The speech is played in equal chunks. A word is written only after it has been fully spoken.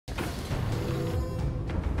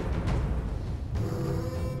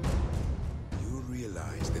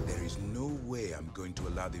going to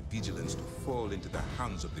allow the Vigilance to fall into the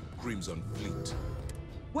hands of the Crimson Fleet.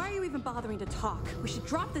 Why are you even bothering to talk? We should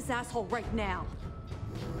drop this asshole right now.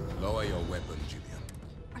 Lower your weapon, Gillian.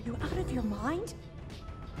 Are you out of your mind?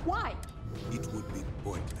 Why? It would be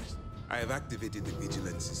pointless. I have activated the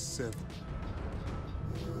Vigilance's server.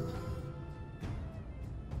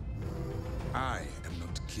 I am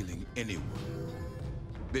not killing anyone.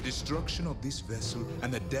 The destruction of this vessel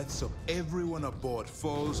and the deaths of everyone aboard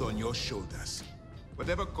falls on your shoulders.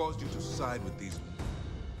 Whatever caused you to side with these...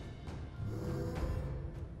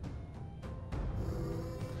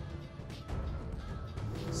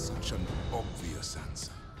 Such an obvious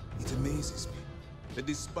answer. It amazes me that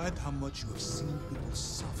despite how much you have seen people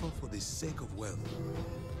suffer for the sake of wealth,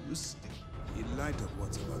 you still, in light of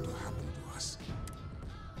what's about to happen to us.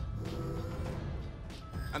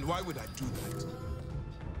 And why would I do that?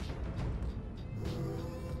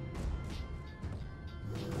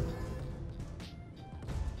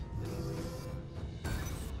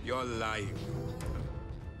 You're lying.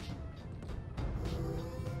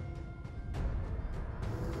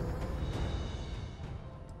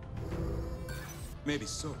 Maybe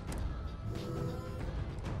so.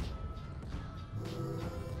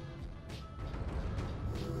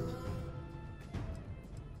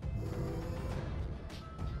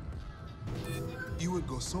 You would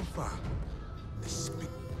go so far as speak.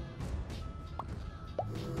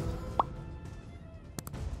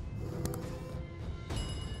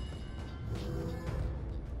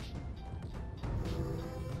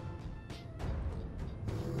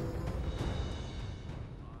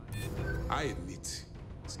 I admit,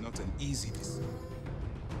 it's not an easy decision.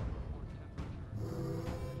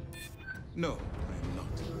 No, I am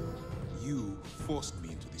not. You forced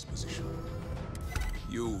me into this position.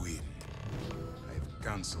 You win. I've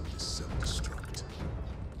cancelled this self-destruct.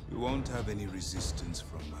 We won't have any resistance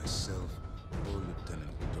from myself or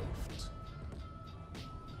Lieutenant Dolph.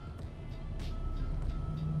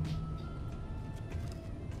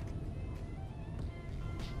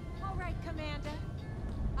 All right, Commander.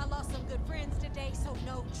 I lost some good friends today, so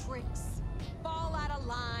no tricks. Fall out of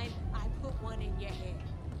line, I put one in your head.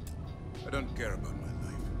 I don't care about my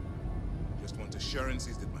life. I just want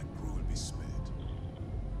assurances that my crew will be spared.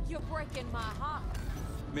 You're breaking my heart.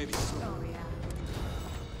 Maybe so. Oh, yeah.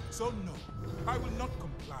 So no, I will not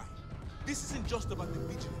comply. This isn't just about the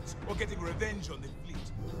Vigilance or getting revenge on the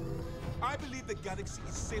fleet. I believe the galaxy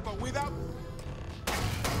is safer without...